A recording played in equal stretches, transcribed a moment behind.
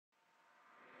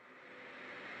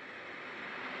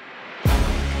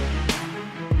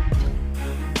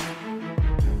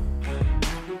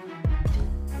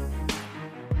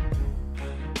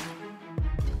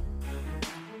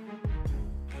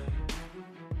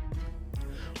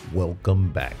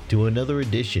Welcome back to another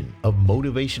edition of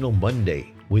Motivational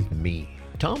Monday with me,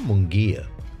 Tom Mungia.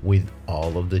 With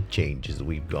all of the changes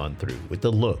we've gone through with the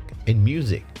look and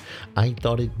music, I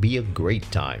thought it'd be a great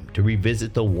time to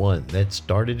revisit the one that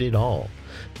started it all,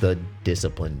 the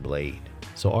Discipline Blade.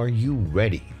 So are you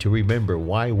ready to remember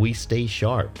why we stay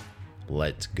sharp?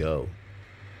 Let's go.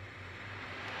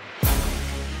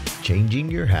 Changing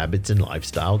your habits and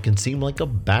lifestyle can seem like a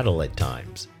battle at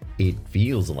times. It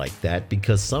feels like that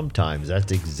because sometimes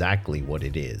that's exactly what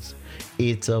it is.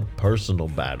 It's a personal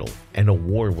battle and a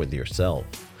war with yourself.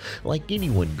 Like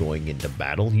anyone going into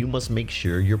battle, you must make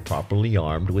sure you're properly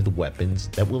armed with weapons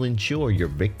that will ensure your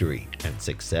victory and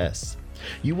success.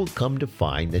 You will come to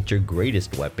find that your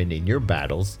greatest weapon in your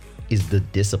battles is the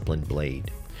Discipline Blade.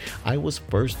 I was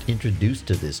first introduced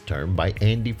to this term by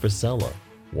Andy Frisella,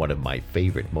 one of my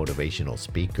favorite motivational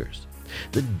speakers.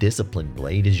 The Discipline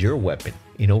Blade is your weapon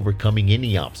in overcoming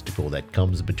any obstacle that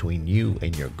comes between you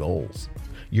and your goals,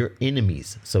 your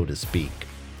enemies, so to speak.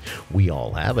 We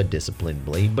all have a Discipline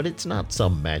Blade, but it's not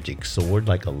some magic sword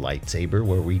like a lightsaber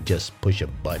where we just push a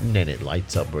button and it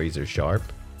lights up razor sharp.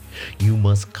 You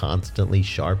must constantly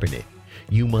sharpen it.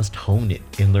 You must hone it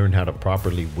and learn how to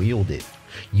properly wield it.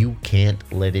 You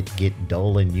can't let it get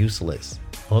dull and useless.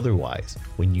 Otherwise,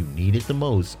 when you need it the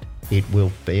most, it will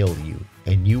fail you,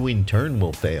 and you in turn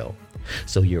will fail.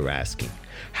 So you're asking,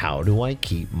 how do I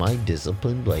keep my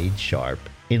Discipline Blade sharp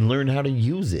and learn how to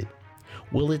use it?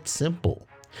 Well, it's simple.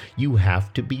 You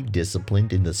have to be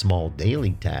disciplined in the small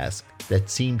daily tasks that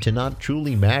seem to not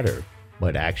truly matter,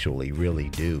 but actually really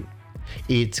do.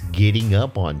 It's getting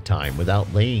up on time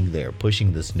without laying there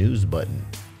pushing the snooze button.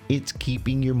 It's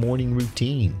keeping your morning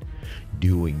routine,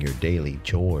 doing your daily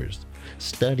chores,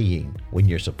 studying when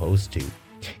you're supposed to.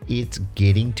 It's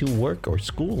getting to work or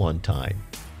school on time,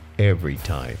 every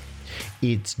time.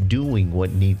 It's doing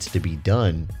what needs to be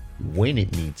done, when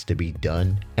it needs to be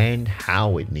done, and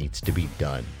how it needs to be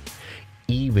done,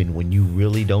 even when you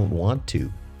really don't want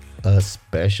to,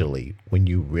 especially when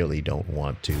you really don't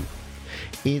want to.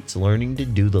 It's learning to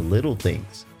do the little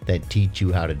things that teach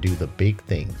you how to do the big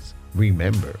things.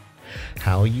 Remember,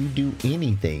 how you do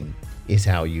anything is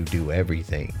how you do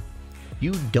everything.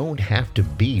 You don't have to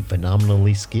be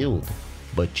phenomenally skilled,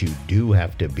 but you do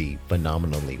have to be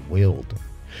phenomenally willed.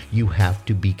 You have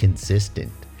to be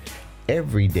consistent.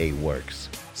 Every day works,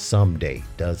 some day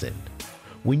doesn't.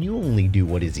 When you only do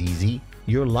what is easy,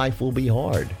 your life will be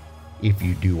hard. If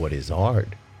you do what is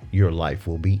hard, your life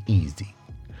will be easy.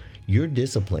 Your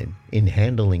discipline in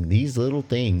handling these little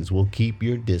things will keep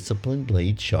your Discipline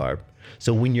Blade sharp,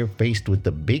 so when you're faced with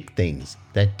the big things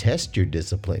that test your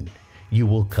discipline, you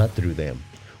will cut through them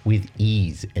with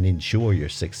ease and ensure your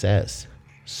success.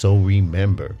 So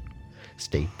remember,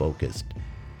 stay focused,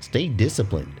 stay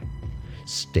disciplined,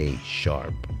 stay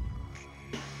sharp.